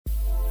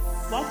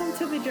Welcome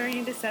to the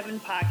Journey to Seven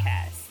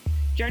podcast.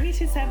 Journey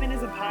to Seven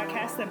is a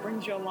podcast that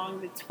brings you along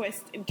the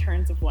twists and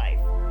turns of life.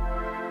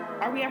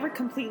 Are we ever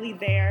completely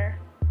there,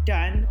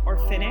 done, or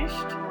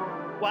finished?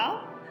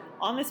 Well,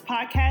 on this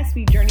podcast,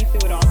 we journey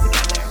through it all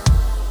together.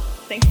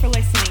 Thanks for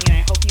listening, and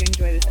I hope you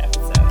enjoy this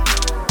episode.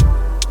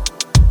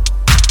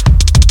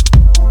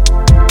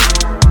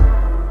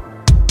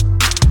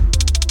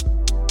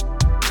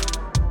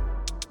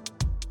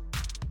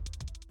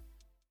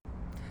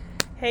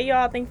 Hey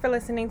y'all, thanks for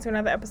listening to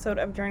another episode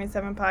of Journey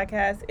 7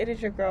 Podcast. It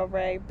is your girl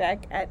Ray,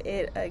 back at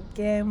it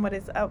again. What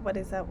is up,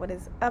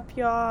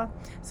 y'all?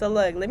 So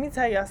look, let me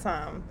tell y'all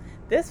something.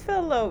 This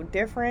feel a little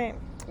different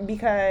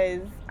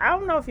because I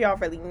don't know if y'all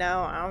really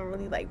know. I don't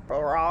really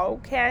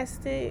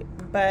broadcast it,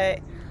 but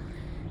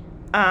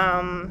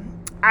I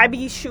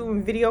be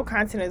shooting video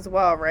content as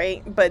well,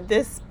 right? But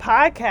this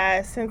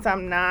podcast, since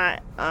I'm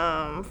not,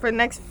 for the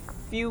next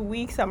few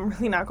weeks, I'm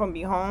really not going to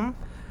be home.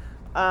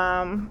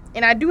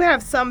 And I do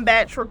have some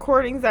batch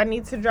recordings I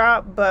need to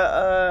drop,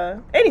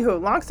 but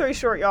anywho, long story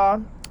short,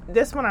 y'all,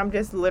 this one I'm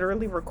just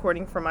literally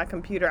recording from my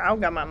computer. I don't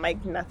got my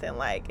mic, nothing,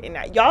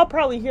 and y'all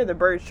probably hear the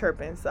birds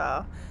chirping,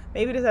 so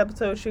maybe this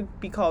episode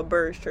should be called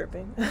Birds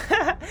Chirping.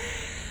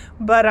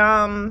 But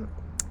I'm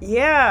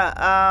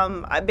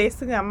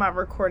not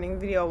recording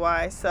video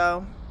wise,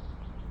 so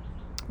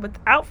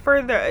without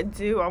further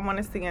ado, I want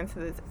us to get into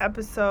this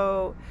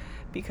episode.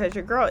 Because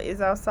your girl is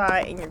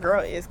outside and your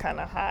girl is kind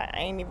of hot. I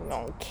ain't even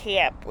going to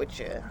cap with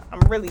you. I'm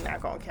really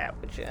not going to cap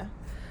with you.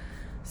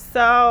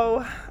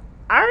 So,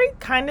 I already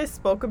kind of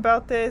spoke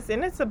about this.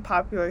 And it's a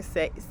popular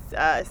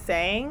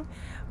saying.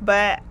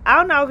 But, I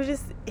don't know. I was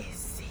just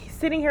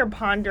sitting here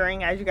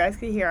pondering. As you guys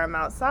can hear, I'm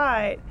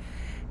outside.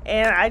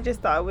 And I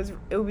just thought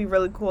it would be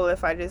really cool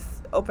if I just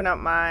open up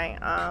my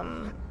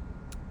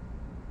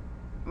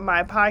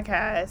my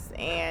podcast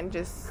and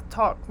just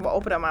talk. Well,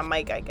 open up my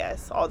mic, I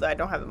guess, although I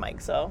don't have a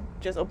mic, so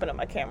just open up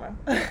my camera.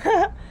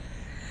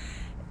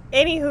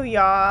 Anywho,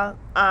 y'all,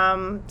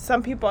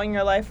 some people in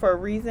your life for a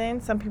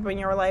reason, some people in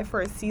your life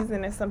for a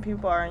season, and some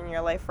people are in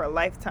your life for a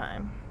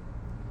lifetime.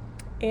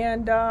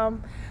 And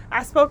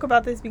I spoke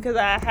about this because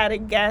I had a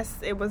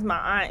guest. It was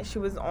my aunt. She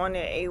was on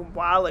it a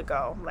while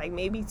ago, like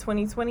maybe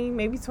 2020,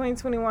 maybe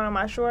 2021, I'm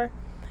not sure.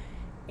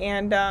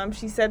 And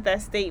she said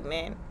that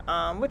statement,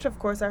 which of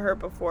course I heard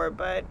before,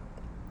 but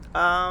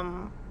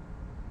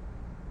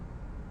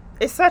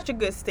it's such a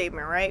good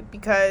statement, right?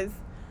 Because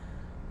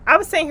I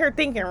was sitting here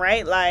thinking,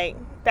 right, like,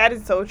 that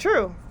is so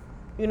true,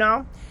 you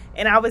know?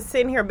 And I was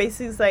sitting here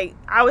basically like,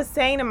 I was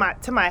saying to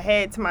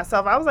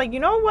myself, I was like, you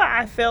know what?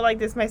 I feel like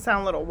this may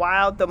sound a little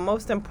wild. The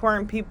most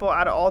important people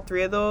out of all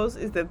three of those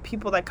is the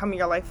people that come in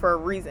your life for a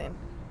reason.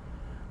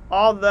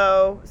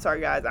 Although,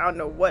 sorry guys, I don't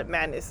know what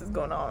madness is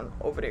going on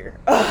over there.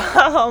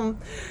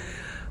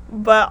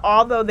 But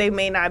although they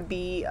may not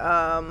be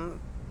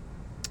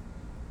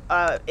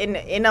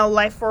in a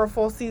life for a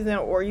full season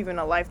or even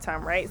a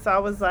lifetime, right? So I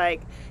was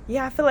like,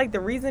 yeah, I feel like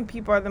the reason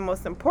people are the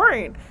most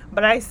important.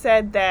 But I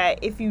said that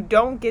if you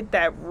don't get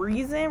that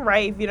reason,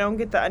 right, if you don't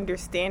get the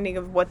understanding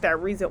of what that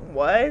reason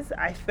was,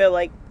 I feel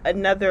like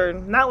another,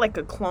 not like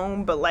a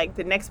clone, but like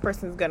the next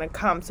person's gonna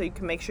come so you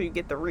can make sure you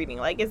get the reading.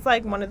 Like, it's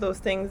like one of those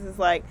things is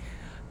like,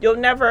 you'll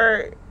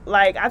never,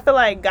 like, I feel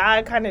like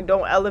God kind of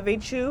don't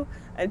elevate you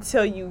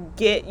until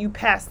you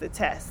pass the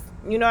test.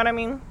 You know what I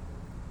mean?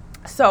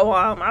 So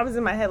I was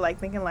in my head like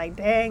thinking like,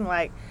 dang,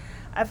 like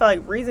I feel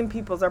like reason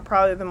peoples are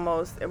probably the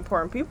most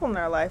important people in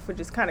our life, which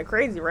is kind of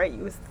crazy, right?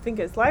 You would think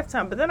it's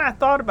lifetime, but then I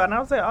thought about it and I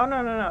was like, oh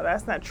no,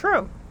 that's not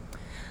true.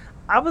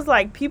 I was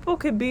like, people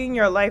could be in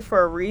your life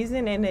for a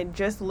reason and it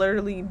just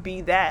literally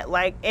be that.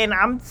 Like, and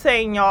I'm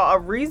saying, y'all, a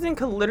reason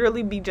could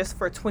literally be just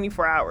for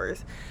 24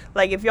 hours.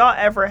 Like, if y'all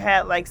ever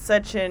had like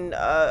such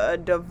a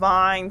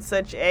divine,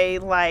 such a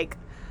like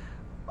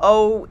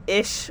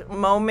ish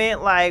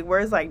moment, like where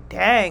it's like,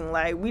 dang,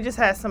 like we just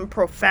had some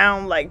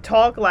profound like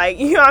talk, like,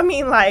 you know what I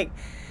mean? Like,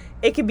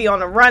 it could be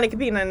on a run, it could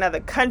be in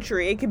another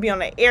country, it could be on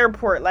the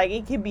airport, like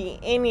it could be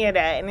any of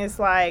that. And it's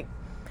like,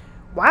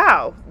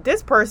 wow,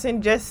 this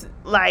person just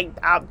like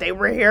they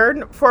were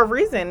here for a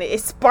reason. It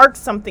sparked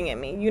something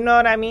in me, you know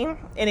what I mean?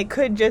 And it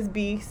could just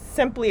be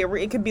simply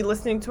it could be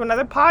listening to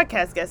another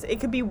podcast guest, it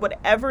could be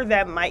whatever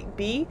that might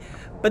be,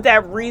 but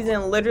that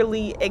reason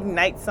literally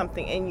ignites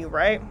something in you,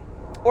 right?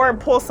 Or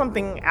pull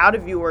something out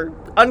of you or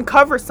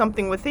uncover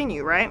something within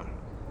you, right?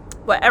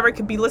 Whatever. It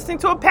could be listening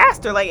to a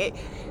pastor, like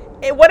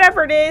it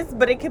whatever it is,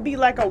 but it could be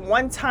like a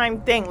one-time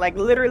thing, like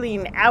literally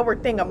an hour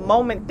thing, a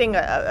moment thing,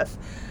 a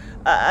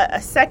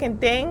second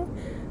thing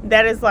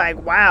that is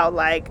like, wow,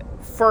 like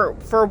for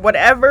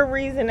whatever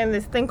reason in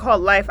this thing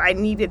called life, I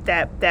needed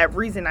that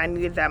reason, I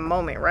needed that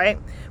moment, right?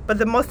 But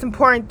the most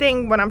important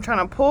thing, what I'm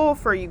trying to pull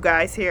for you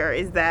guys here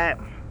is that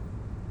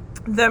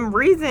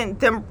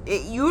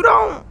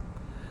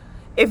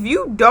if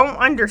you don't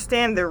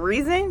understand the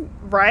reason,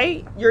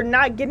 right, you're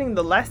not getting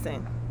the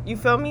lesson. You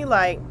feel me?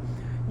 Like,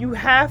 you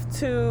have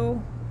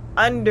to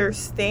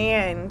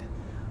understand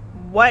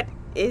what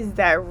is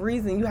that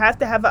reason. You have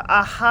to have an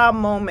aha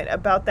moment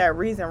about that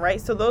reason,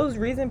 right? So those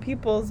reason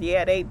peoples,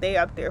 yeah, they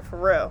up there for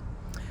real.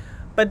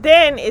 But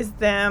then it's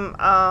them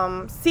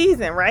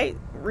season, right?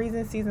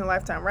 Reason, season,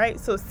 lifetime, right?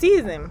 So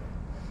season.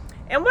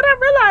 And what I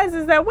realized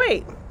is that,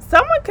 wait,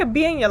 someone could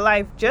be in your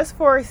life just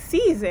for a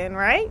season,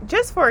 right?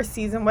 Just for a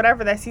season,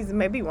 whatever that season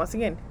may be. Once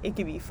again, it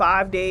could be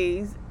 5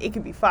 days. It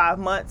could be 5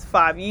 months,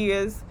 5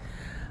 years,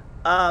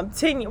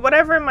 10 years,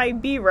 whatever it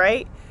might be,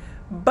 right?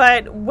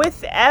 But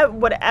with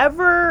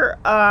whatever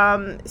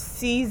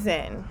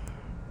season,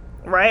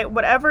 right?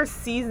 Whatever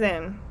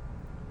season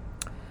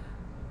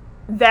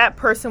that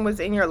person was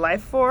in your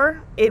life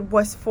for, it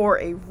was for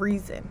a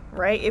reason,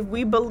 right? If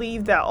we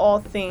believe that all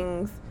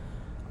things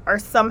are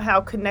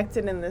somehow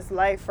connected in this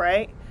life,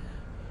 right?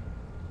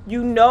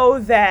 You know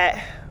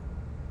that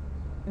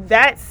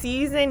that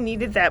season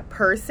needed that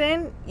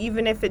person,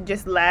 even if it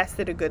just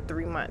lasted a good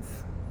 3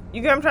 months.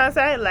 You get what I'm trying to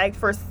say? Like,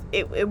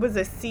 it was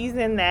a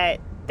season that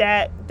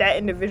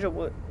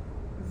individual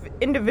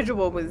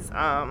was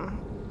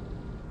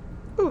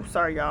ooh,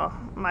 sorry y'all,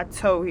 my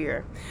toe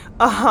here.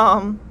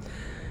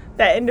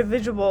 That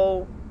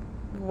individual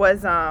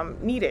was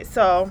needed.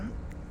 So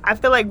I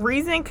feel like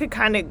reason could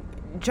kind of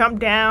jump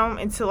down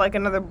into like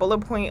another bullet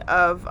point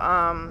of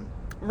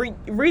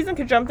reason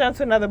could jump down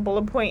to another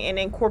bullet point and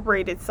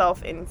incorporate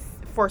itself in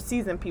for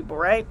season people,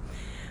 right?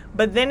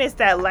 But then it's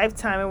that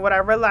lifetime. And what I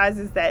realize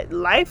is that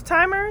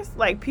lifetimers,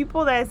 like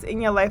people that's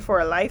in your life for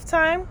a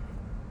lifetime,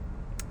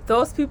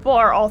 those people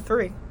are all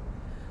three.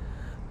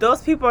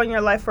 Those people are in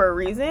your life for a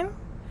reason.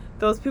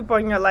 Those people are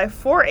in your life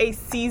for a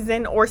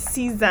season or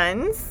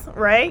seasons,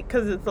 right?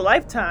 Because it's a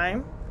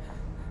lifetime.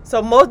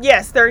 So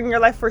yes, they're in your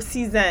life for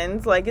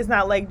seasons. Like, it's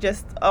not like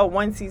just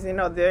one season.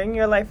 No, they're in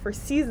your life for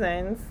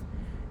seasons,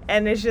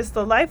 and it's just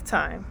a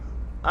lifetime.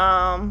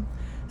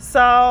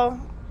 So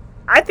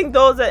I think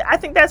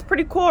that's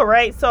pretty cool,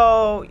 right?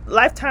 So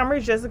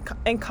lifetimers just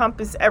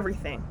encompass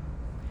everything.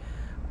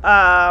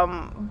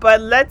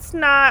 But let's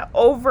not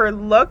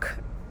overlook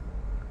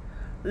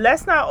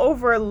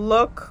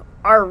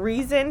our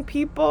reason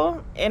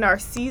people and our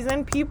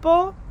season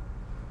people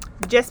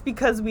just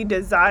because we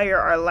desire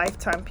our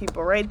lifetime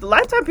people, right? The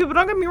lifetime people,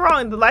 don't get me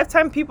wrong, the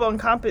lifetime people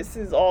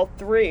encompasses all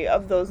three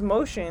of those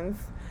motions,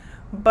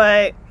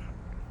 but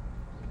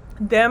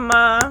them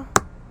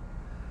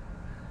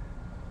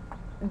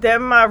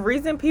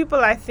reason people,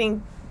 I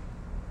think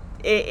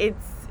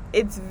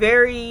it's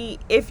very,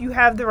 if you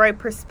have the right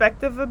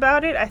perspective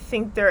about it, I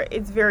think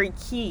it's very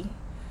key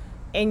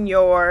in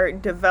your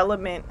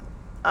development,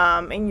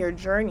 in your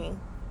journey.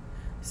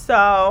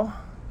 So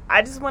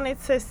I just wanted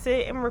to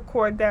sit and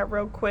record that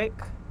real quick,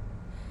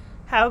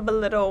 have a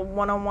little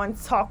one-on-one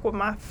talk with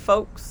my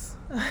folks.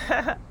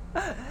 I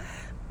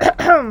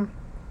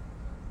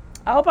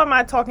hope I'm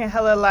not talking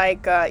hella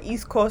like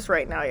East Coast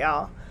right now,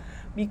 y'all,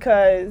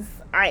 because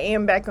I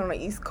am back on the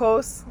East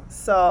Coast.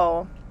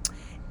 So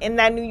in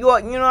that New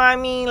York, you know what I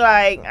mean?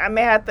 Like, I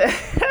may have to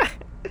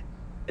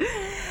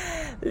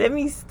let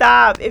me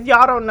stop. If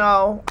y'all don't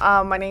know,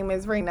 my name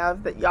is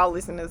Raina. If y'all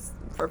listen to this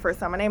for the first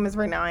time, my name is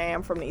Raina. I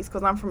am from the East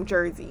Coast. I'm from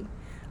Jersey,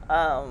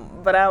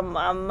 but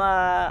I'm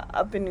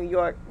up in New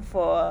York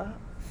for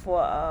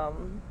a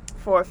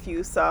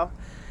few. So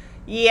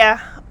yeah,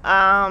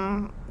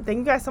 thank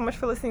you guys so much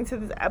for listening to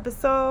this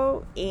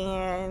episode,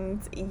 and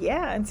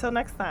yeah, until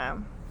next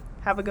time,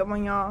 have a good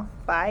one, y'all.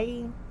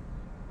 Bye.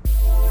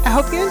 I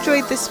hope you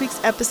enjoyed this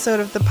week's episode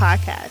of the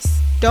podcast.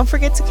 Don't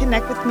forget to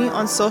connect with me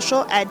on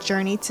social at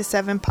Journey to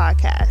 7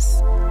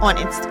 Podcasts on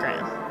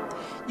Instagram.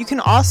 You can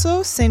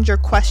also send your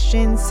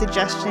questions,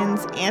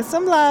 suggestions, and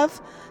some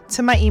love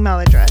to my email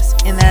address,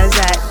 and that is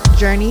at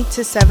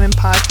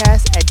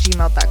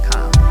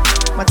journey27podcast@gmail.com.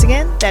 Once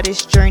again, that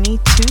is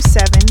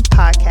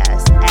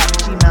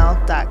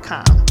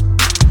journey27podcast@gmail.com.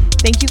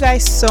 Thank you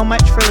guys so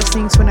much for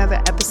listening to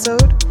another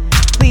episode.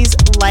 Please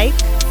like,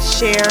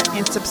 share,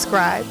 and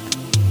subscribe.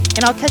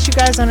 And I'll catch you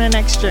guys on the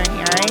next journey, all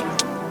right?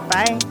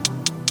 Bye.